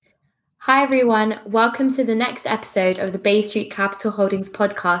Hi, everyone. Welcome to the next episode of the Bay Street Capital Holdings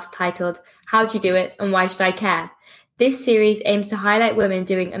podcast titled How'd You Do It and Why Should I Care? This series aims to highlight women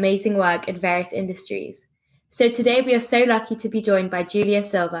doing amazing work in various industries. So today we are so lucky to be joined by Julia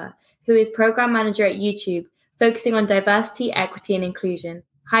Silva, who is Program Manager at YouTube, focusing on diversity, equity, and inclusion.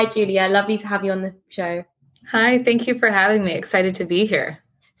 Hi, Julia. Lovely to have you on the show. Hi, thank you for having me. Excited to be here.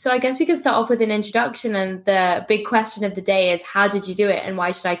 So I guess we could start off with an introduction, and the big question of the day is, how did you do it and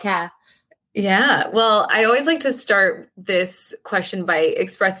why should I care? Yeah, well, I always like to start this question by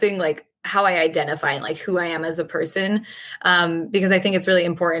expressing how I identify and who I am as a person, because I think it's really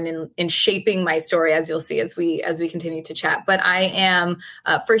important in shaping my story, as you'll see as we continue to chat. But I am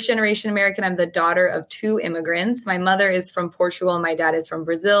first generation American. I'm the daughter of two immigrants. My mother is from Portugal and my dad is from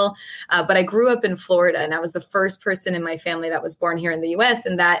Brazil. But I grew up in Florida, and I was the first person in my family that was born here in the U.S.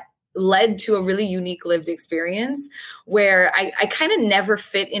 And that led to a really unique lived experience where I kind of never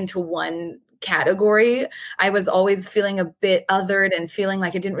fit into one category. I was always feeling a bit othered and feeling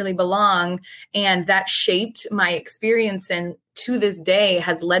like it didn't really belong. And that shaped my experience, and to this day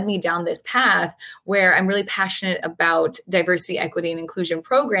has led me down this path where I'm really passionate about diversity, equity, and inclusion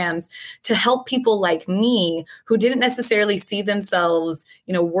programs to help people like me who didn't necessarily see themselves,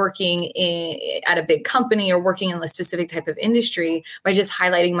 working at a big company or working in a specific type of industry, by just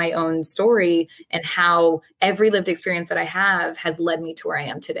highlighting my own story and how every lived experience that I have has led me to where I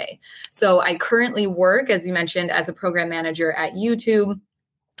am today. So I currently work, as you mentioned, as a program manager at YouTube.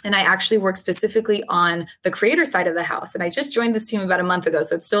 And I actually work specifically on the creator side of the house. And I just joined this team about a month ago,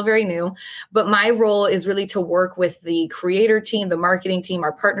 so it's still very new. But my role is really to work with the creator team, the marketing team,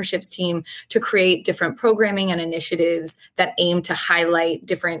 our partnerships team to create different programming and initiatives that aim to highlight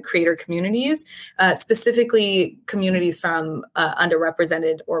different creator communities, specifically communities from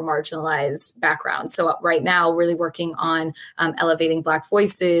underrepresented or marginalized backgrounds. So right now, really working on elevating Black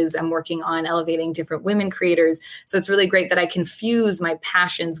voices. I'm working on elevating different women creators. So it's really great that I can fuse my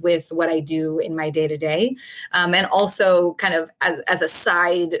passion with what I do in my day-to-day. And also kind of as a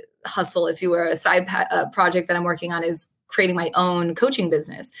side hustle, if you were, a side project that I'm working on is creating my own coaching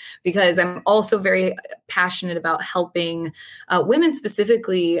business, because I'm also very passionate about helping women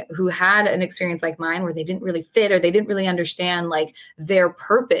specifically who had an experience like mine where they didn't really fit or they didn't really understand their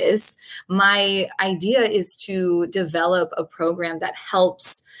purpose. My idea is to develop a program that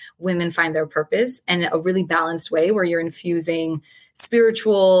helps women find their purpose in a really balanced way, where you're infusing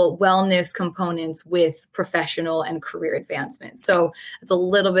spiritual wellness components with professional and career advancement. So it's a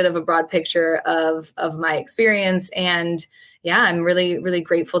little bit of a broad picture of my experience. And yeah, I'm really, really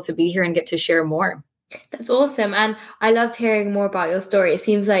grateful to be here and get to share more. That's awesome. And I loved hearing more about your story. It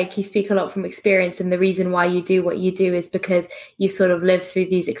seems like you speak a lot from experience, and the reason why you do what you do is because you sort of lived through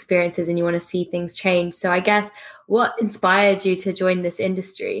these experiences and you want to see things change. So I guess, what inspired you to join this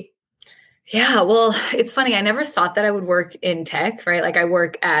industry? Yeah, well, it's funny. I never thought that I would work in tech, right? I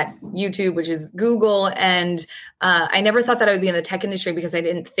work at YouTube, which is Google. And I never thought that I would be in the tech industry because I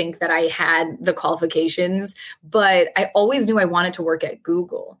didn't think that I had the qualifications. But I always knew I wanted to work at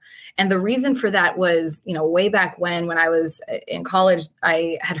Google. And the reason for that was, way back when I was in college,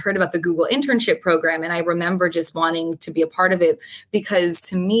 I had heard about the Google internship program. And I remember just wanting to be a part of it because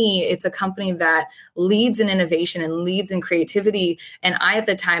to me, it's a company that leads in innovation and leads in creativity. And at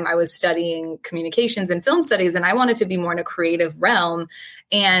the time, I was studying communications and film studies, and I wanted to be more in a creative realm.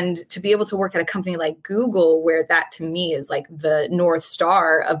 And to be able to work at a company like Google, where that to me is the North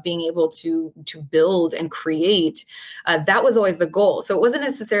Star of being able to build and create, that was always the goal. So it wasn't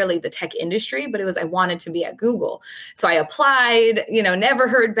necessarily the tech industry, but it was, I wanted to be at Google. So I applied, never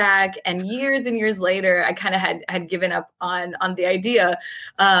heard back. And years later, I kind of had given up on the idea.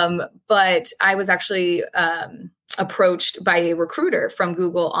 But I was actually approached by a recruiter from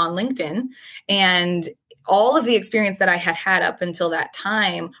Google on LinkedIn, and all of the experience that I had had up until that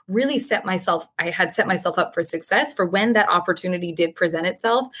time really I had set myself up for success for when that opportunity did present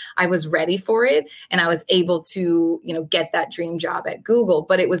itself. I was ready for it, and I was able to, get that dream job at Google.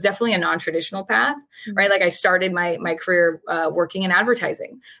 But it was definitely a non-traditional path, right? I started my career working in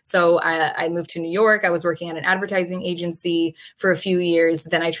advertising. So I moved to New York. I was working at an advertising agency for a few years.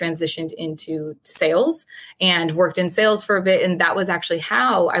 Then I transitioned into sales and worked in sales for a bit. And that was actually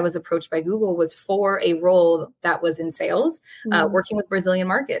how I was approached by Google, was for a role that was in sales, working with Brazilian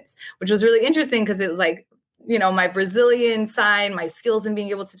markets, which was really interesting because it was my Brazilian side, my skills in being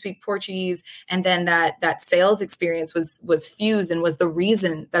able to speak Portuguese, and then that sales experience was fused and was the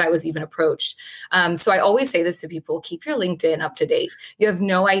reason that I was even approached. So I always say this to people: keep your LinkedIn up to date. You have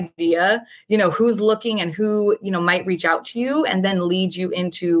no idea, who's looking and who, might reach out to you and then lead you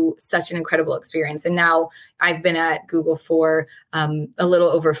into such an incredible experience. And now I've been at Google for a little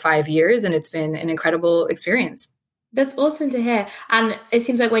over 5 years, and it's been an incredible experience. That's awesome to hear. And it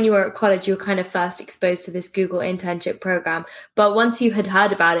seems like when you were at college, you were kind of first exposed to this Google internship program. But once you had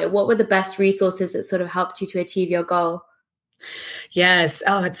heard about it, what were the best resources that sort of helped you to achieve your goal? Yes.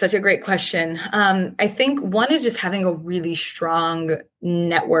 Oh, it's such a great question. I think one is just having a really strong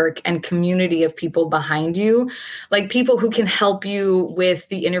network and community of people behind you, like people who can help you with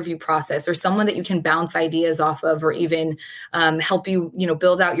the interview process, or someone that you can bounce ideas off of, or even help you,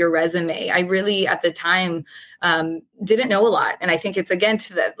 build out your resume. I really, at the time, didn't know a lot. And I think it's, again,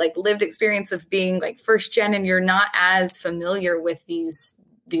 to that like lived experience of being like first gen, and you're not as familiar with these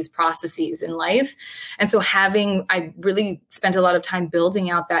processes in life. And so I really spent a lot of time building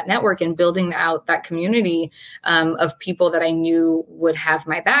out that network and building out that community of people that I knew would have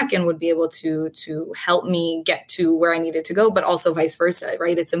my back and would be able to help me get to where I needed to go, but also vice versa,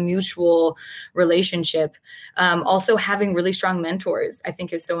 right? It's a mutual relationship. Also having really strong mentors, I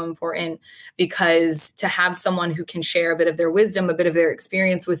think, is so important, because to have someone who can share a bit of their wisdom, a bit of their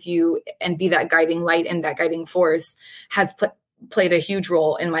experience with you, and be that guiding light and that guiding force has played a huge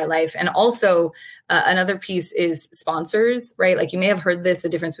role in my life. And also another piece is sponsors, right? Like, you may have heard the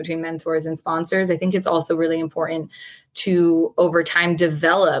difference between mentors and sponsors. I think it's also really important to, over time,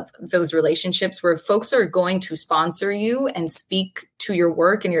 develop those relationships where folks are going to sponsor you and speak to your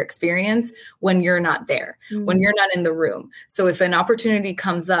work and your experience when you're not there, when you're not in the room. So if an opportunity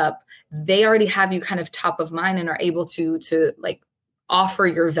comes up, they already have you kind of top of mind and are able to like offer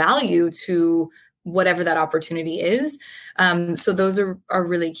your value to whatever that opportunity is. So those are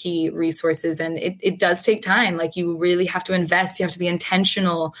really key resources. And it does take time. Like, you really have to invest. You have to be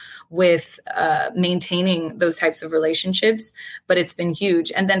intentional with maintaining those types of relationships, but it's been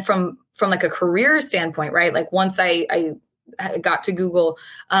huge. And then from like a career standpoint, right? Like, once I got to Google,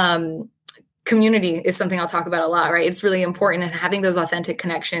 community is something I'll talk about a lot, right? It's really important, and having those authentic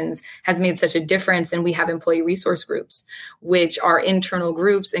connections has made such a difference. And we have employee resource groups, which are internal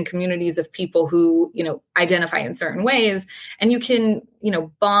groups and communities of people who, identify in certain ways. And you can,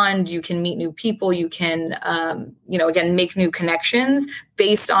 bond, you can meet new people, you can, again, make new connections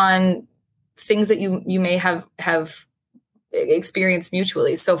based on things that you may have experienced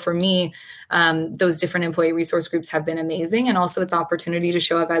mutually. So for me, those different employee resource groups have been amazing. And also it's opportunity to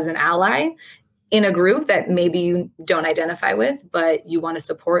show up as an ally in a group that maybe you don't identify with, but you want to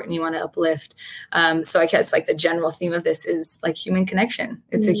support and you want to uplift. So I guess like the general theme of this is like human connection.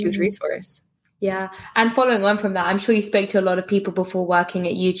 It's a huge resource. Yeah. And following on from that, I'm sure you spoke to a lot of people before working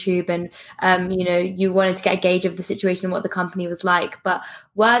at YouTube, and, you wanted to get a gauge of the situation and what the company was like. But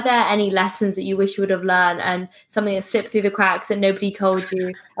were there any lessons that you wish you would have learned, and something that slipped through the cracks that nobody told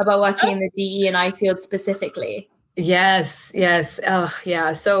you about working in the DE&I field specifically? Yes. Oh,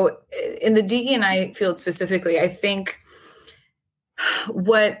 yeah. So in the DE&I field specifically, I think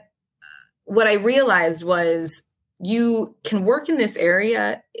what I realized was, you can work in this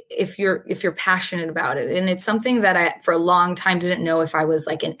area if you're passionate about it. And it's something that I, for a long time, didn't know if I was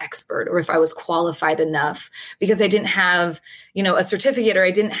like an expert or if I was qualified enough, because I didn't have, a certificate, or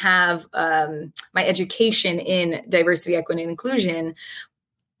I didn't have my education in diversity, equity, and inclusion.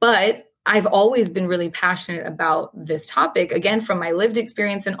 But I've always been really passionate about this topic, again, from my lived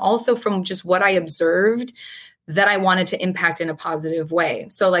experience and also from just what I observed that I wanted to impact in a positive way.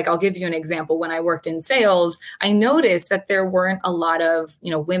 So like, I'll give you an example. When I worked in sales, I noticed that there weren't a lot of,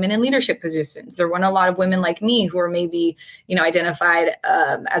 women in leadership positions. There weren't a lot of women like me who are maybe, identified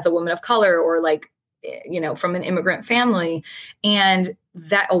as a woman of color, or like, from an immigrant family. And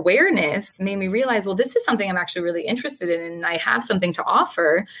that awareness made me realize, well, this is something I'm actually really interested in, and I have something to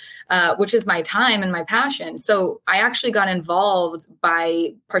offer, which is my time and my passion. So I actually got involved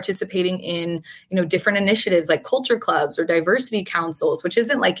by participating in, different initiatives like culture clubs or diversity councils, which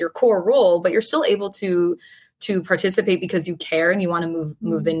isn't like your core role, but you're still able to participate because you care and you want to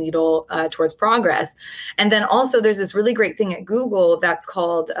move the needle towards progress. And then also there's this really great thing at Google that's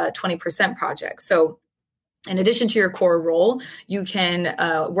called 20% project. So in addition to your core role, you can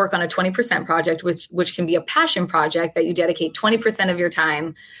work on a 20% project, which can be a passion project that you dedicate 20% of your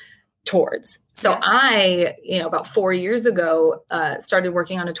time towards. So I, about 4 years ago, started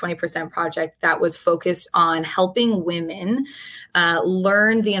working on a 20% project that was focused on helping women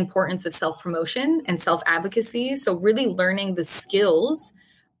learn the importance of self-promotion and self-advocacy. So really learning the skills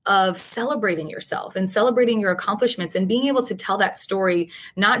of celebrating yourself and celebrating your accomplishments and being able to tell that story,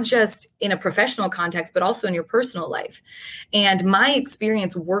 not just in a professional context, but also in your personal life. And my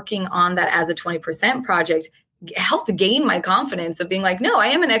experience working on that as a 20% project helped gain my confidence of being like, no, I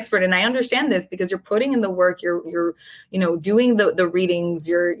am an expert and I understand this, because you're putting in the work, you're doing the readings,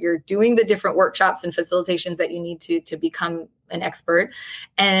 you're doing the different workshops and facilitations that you need to become an expert.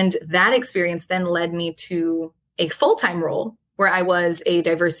 And that experience then led me to a full-time role where I was a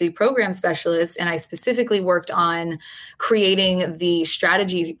diversity program specialist, and I specifically worked on creating the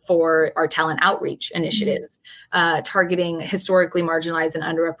strategy for our talent outreach initiatives, targeting historically marginalized and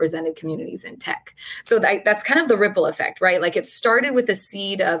underrepresented communities in tech. So that's kind of the ripple effect, right? Like, it started with the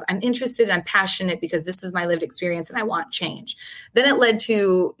seed of, I'm interested, I'm passionate because this is my lived experience and I want change. Then it led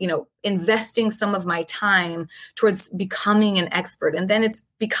to, investing some of my time towards becoming an expert. And then it's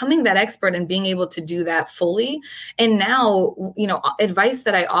becoming that expert and being able to do that fully. And now, advice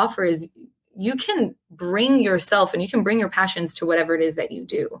that I offer is, you can bring yourself and you can bring your passions to whatever it is that you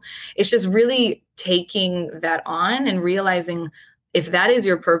do. It's just really taking that on and realizing, if that is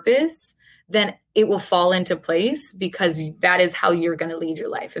your purpose, then it will fall into place, because that is how you're going to lead your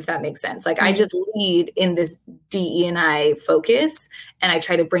life, if that makes sense. Like, I just lead in this DE&I focus, and I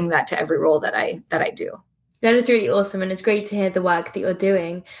try to bring that to every role that I do. That is really awesome. And it's great to hear the work that you're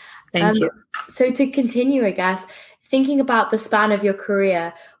doing. Thank you. So to continue, I guess, thinking about the span of your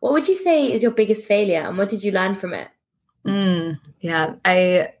career, what would you say is your biggest failure, and what did you learn from it?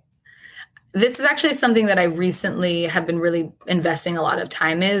 This is actually something that I recently have been really investing a lot of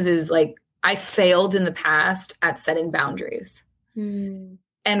time is like, I failed in the past at setting boundaries and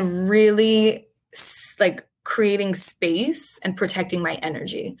really like creating space and protecting my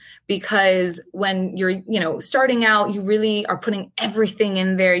energy. Because when you're, starting out, you really are putting everything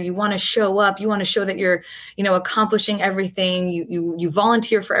in there. You want to show up. You want to show that you're, accomplishing everything. You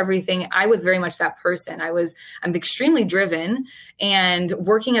volunteer for everything. I was very much that person. I'm extremely driven, and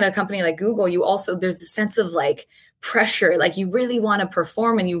working at a company like Google, there's a sense of like pressure, like you really want to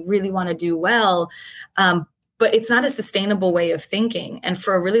perform and you really want to do well. But it's not a sustainable way of thinking. And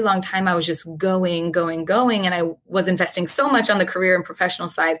for a really long time, I was just going. And I was investing so much on the career and professional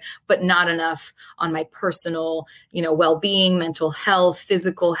side, but not enough on my personal, well-being, mental health,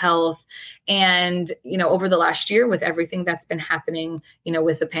 physical health. And, over the last year, with everything that's been happening,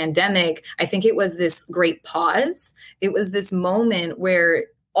 with the pandemic, I think it was this great pause. It was this moment where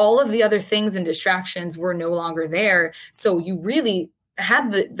all of the other things and distractions were no longer there. So you really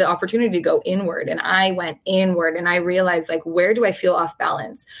had the opportunity to go inward, and I went inward, and I realized, like, where do I feel off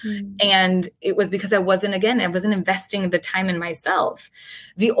balance? And it was because I wasn't investing the time in myself.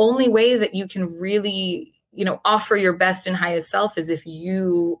 The only way that you can really, offer your best and highest self is if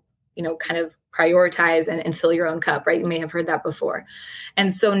you, kind of prioritize and fill your own cup, right? You may have heard that before.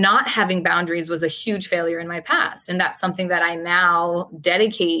 And so not having boundaries was a huge failure in my past. And that's something that I now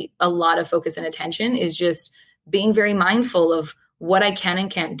dedicate a lot of focus and attention, is just being very mindful of what I can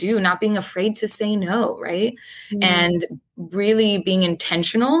and can't do, not being afraid to say no, right? And really being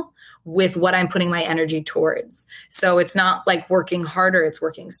intentional with what I'm putting my energy towards. So it's not like working harder, it's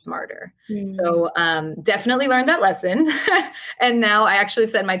working smarter. So definitely learned that lesson. And now I actually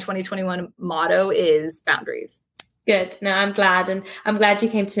said my 2021 motto is boundaries. Good. No, I'm glad. And I'm glad you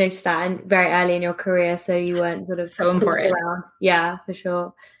came to notice that and very early in your career. So you weren't sort of so important. Around. Yeah, for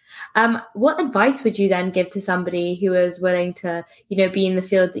sure. What advice would you then give to somebody who is willing to, be in the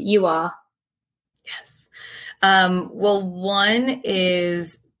field that you are? Yes. Well, one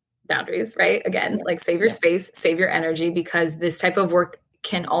is boundaries, right? Again, like save your space, save your energy, because this type of work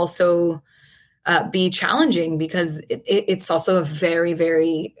can also be challenging, because it's also a very,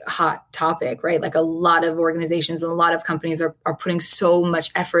 very hot topic, right? Like, a lot of organizations and a lot of companies are putting so much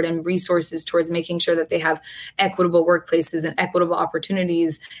effort and resources towards making sure that they have equitable workplaces and equitable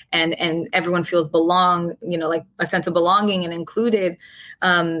opportunities, and everyone feels like a sense of belonging and included.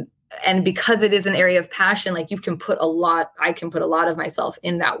 And because it is an area of passion, like I can put a lot of myself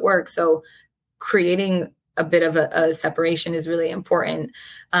in that work. So creating a bit of a separation is really important.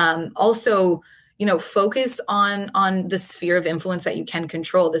 Also, focus on the sphere of influence that you can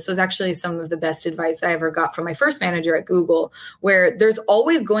control. This was actually some of the best advice I ever got from my first manager at Google, where there's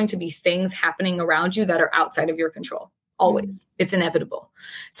always going to be things happening around you that are outside of your control. Always. It's inevitable.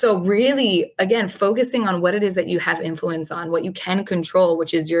 So really, again, focusing on what it is that you have influence on, what you can control,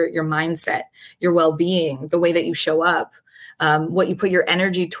 which is your mindset, your well-being, the way that you show up, what you put your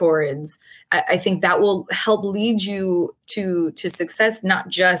energy towards. I think that will help lead you to success, not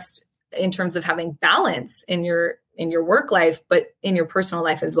just in terms of having balance in your work life, but in your personal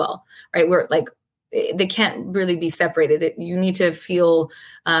life as well, right? We're like, they can't really be separated. You need to feel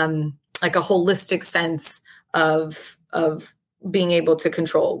like a holistic sense of being able to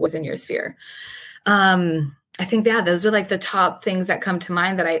control what's in your sphere. I think, yeah, those are like the top things that come to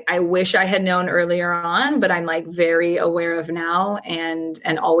mind that I wish I had known earlier on, but I'm like very aware of now, and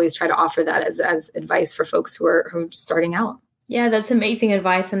always try to offer that as advice for folks who are starting out. Yeah, that's amazing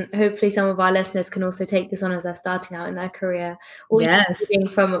advice. And hopefully some of our listeners can also take this on as they're starting out in their career, or yes, moving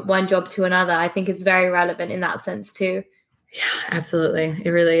from one job to another. I think it's very relevant in that sense too. Yeah, absolutely.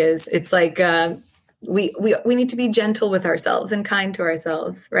 It really is. It's like we need to be gentle with ourselves and kind to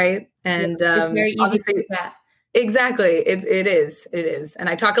ourselves, right? And it's very easy to do that. Exactly. It is. And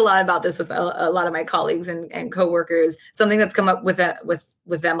I talk a lot about this with a lot of my colleagues and coworkers. Something that's come up with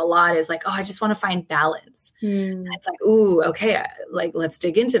them a lot is like, oh, I just want to find balance. It's like, ooh, okay. Like, let's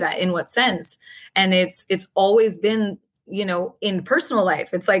dig into that. In what sense? And it's always been, in personal life,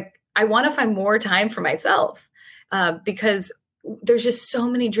 it's like, I want to find more time for myself because there's just so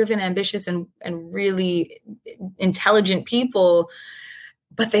many driven, ambitious, and really intelligent people,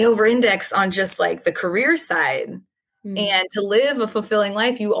 but they over-index on just like the career side. And to live a fulfilling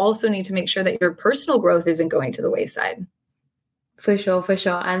life, you also need to make sure that your personal growth isn't going to the wayside. For sure.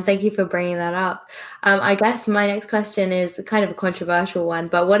 And thank you for bringing that up. I guess my next question is kind of a controversial one,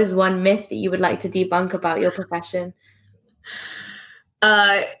 but what is one myth that you would like to debunk about your profession?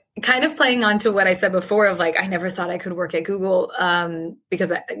 Kind of playing on to what I said before of like, I never thought I could work at Google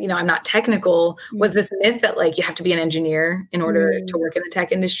because, I'm not technical, was this myth that like you have to be an engineer in order to work in the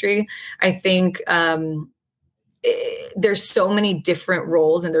tech industry. I think there's so many different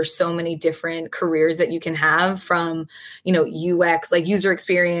roles and there's so many different careers that you can have, from, UX, like user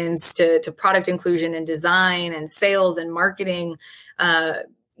experience, to product inclusion and design and sales and marketing.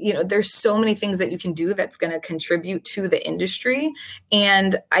 There's so many things that you can do that's going to contribute to the industry.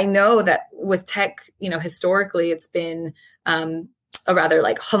 And I know that with tech, historically, it's been a rather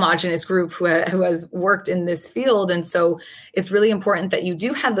like homogenous group who has worked in this field. And so it's really important that you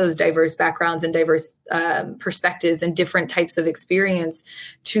do have those diverse backgrounds and diverse perspectives and different types of experience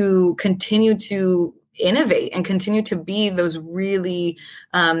to continue to innovate and continue to be those really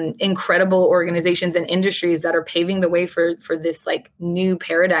incredible organizations and industries that are paving the way for this like new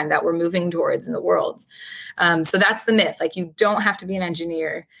paradigm that we're moving towards in the world. So that's the myth. Like, you don't have to be an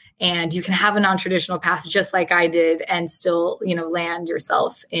engineer, and you can have a non-traditional path just like I did and still, land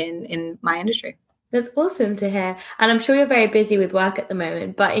yourself in my industry. That's awesome to hear. And I'm sure you're very busy with work at the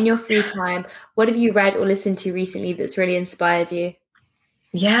moment, but in your free time, what have you read or listened to recently that's really inspired you?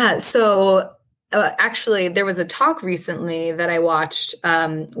 Yeah. So actually, there was a talk recently that I watched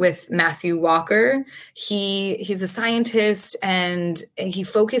with Matthew Walker. He's a scientist, and he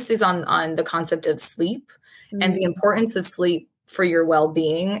focuses on the concept of sleep and the importance of sleep for your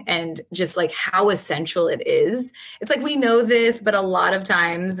well-being, and just like how essential it is. It's like, we know this, but a lot of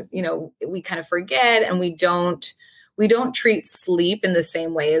times, we kind of forget, and we don't treat sleep in the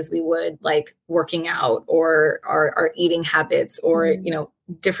same way as we would like working out or our eating habits, or,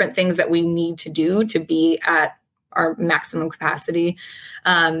 different things that we need to do to be at our maximum capacity.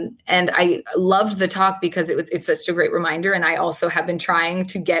 And I loved the talk because it's such a great reminder. And I also have been trying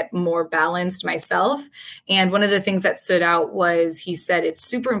to get more balanced myself. And one of the things that stood out was, he said it's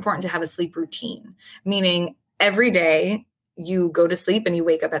super important to have a sleep routine, meaning every day you go to sleep and you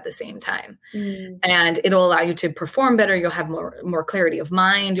wake up at the same time. And it'll allow you to perform better. You'll have more clarity of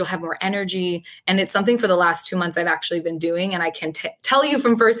mind. You'll have more energy. And it's something for the last 2 months I've actually been doing. And I can tell you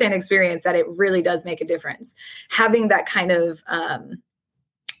from firsthand experience that it really does make a difference. Having that kind of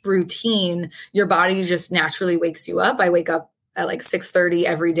routine, your body just naturally wakes you up. I wake up at like 6:30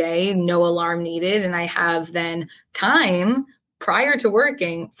 every day, no alarm needed. And I have then time prior to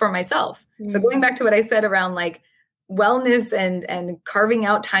working for myself. So going back to what I said around like wellness and carving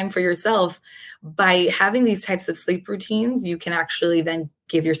out time for yourself, by having these types of sleep routines, you can actually then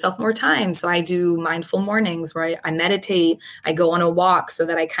give yourself more time. So I do mindful mornings where I meditate, I go on a walk so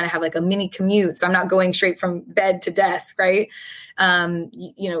that I kind of have like a mini commute. So I'm not going straight from bed to desk, right?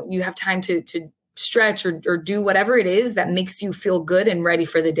 You have time to stretch or do whatever it is that makes you feel good and ready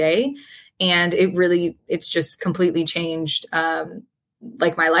for the day. And it's just completely changed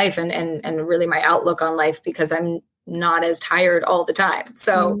like my life and really my outlook on life, because I'm not as tired all the time.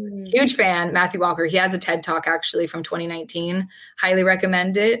 So huge fan, Matthew Walker. He has a TED Talk actually from 2019. Highly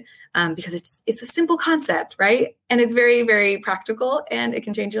recommend it because it's a simple concept, right? And it's very, very practical, and it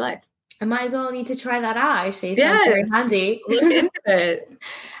can change your life. I might as well need to try that out, actually. Sounds very handy. Look into it.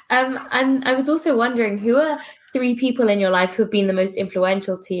 And I was also wondering, who are 3 people in your life who have been the most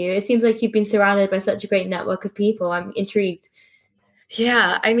influential to you? It seems like you've been surrounded by such a great network of people. I'm intrigued.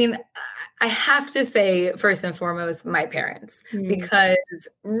 Yeah. I mean, I have to say, first and foremost, my parents, Mm. because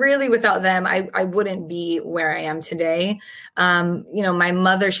really without them, I wouldn't be where I am today. My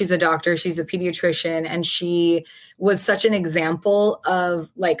mother, she's a doctor, she's a pediatrician, and she was such an example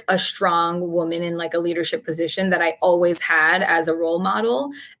of like a strong woman in like a leadership position that I always had as a role model,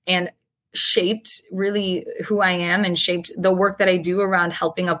 and shaped really who I am and shaped the work that I do around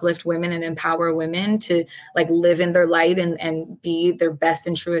helping uplift women and empower women to like live in their light and be their best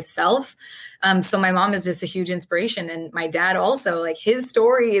and truest self. So my mom is just a huge inspiration. And my dad also, like his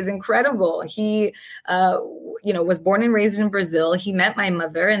story is incredible. He, was born and raised in Brazil. He met my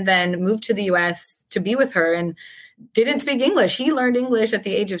mother and then moved to the US to be with her and didn't speak English. He learned English at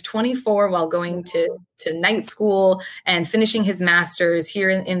the age of 24 while going to night school and finishing his master's here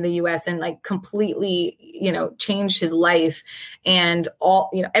in the US, and like completely, changed his life, and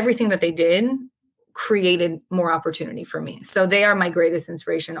all, everything that they did created more opportunity for me. So they are my greatest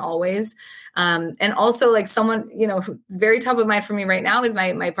inspiration always. And also like someone, who's very top of mind for me right now is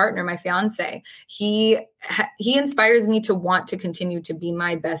my partner, my fiance. He inspires me to want to continue to be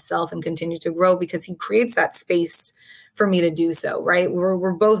my best self and continue to grow, because he creates that space for me to do so, right?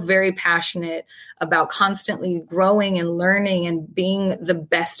 We're both very passionate about constantly growing and learning and being the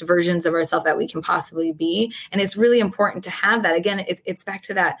best versions of ourselves that we can possibly be. And it's really important to have that. Again, it's back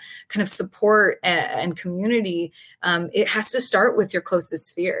to that kind of support and community. It has to start with your closest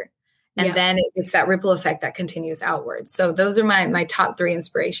sphere. And then it's that ripple effect that continues outwards. So those are my top 3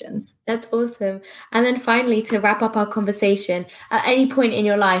 inspirations. That's awesome. And then finally, to wrap up our conversation, at any point in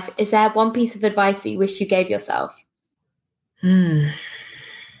your life, is there one piece of advice that you wish you gave yourself?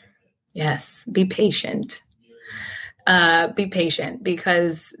 Yes. Be patient. Be patient,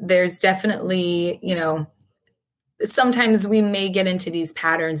 because there's definitely, sometimes we may get into these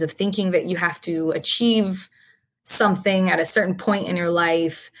patterns of thinking that you have to achieve something at a certain point in your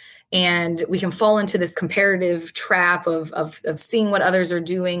life. And we can fall into this comparative trap of seeing what others are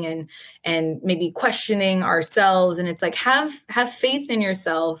doing and maybe questioning ourselves. And it's like, have faith in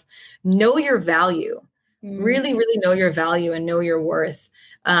yourself, know your value. Really, really know your value and know your worth.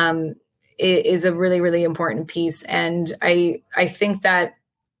 It is a really, really important piece. And I think that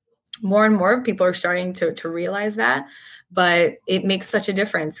more and more people are starting to realize that, but it makes such a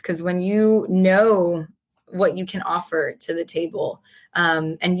difference, because when you know what you can offer to the table,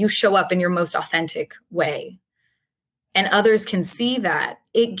 and you show up in your most authentic way, and others can see that,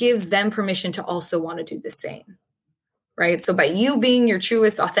 it gives them permission to also want to do the same, right? So by you being your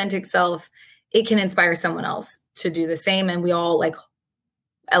truest authentic self, it can inspire someone else to do the same, and we all like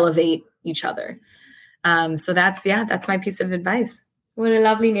elevate each other. So that's my piece of advice. What a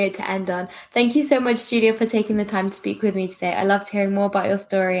lovely note to end on. Thank you so much, Julia, for taking the time to speak with me today. I loved hearing more about your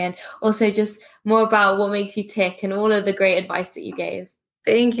story and also just more about what makes you tick and all of the great advice that you gave.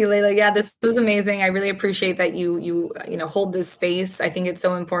 Thank you, Layla. Yeah, this was amazing. I really appreciate that you hold this space. I think it's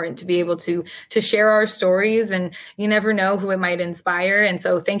so important to be able to share our stories, and you never know who it might inspire. And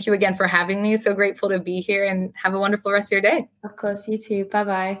so thank you again for having me. So grateful to be here, and have a wonderful rest of your day. Of course, you too.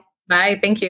 Bye-bye. Bye. Thank you.